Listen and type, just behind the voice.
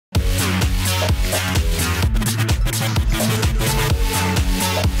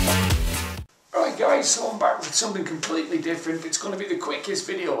guys, so I'm back with something completely different. It's going to be the quickest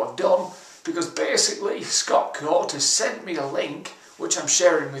video I've done because basically Scott Court has sent me a link which I'm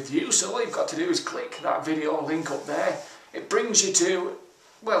sharing with you, so all you've got to do is click that video link up there. It brings you to,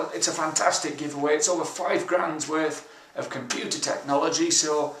 well, it's a fantastic giveaway. It's over £5 worth of computer technology,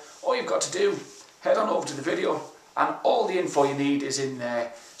 so all you've got to do, head on over to the video and all the info you need is in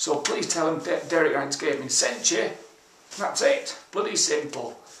there. So please tell them that Derek Ranks Gaming sent you. That's it, bloody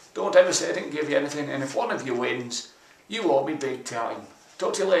simple. Don't ever say I didn't give you anything, and if one of you wins, you owe me big time.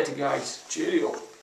 Talk to you later, guys. Cheerio.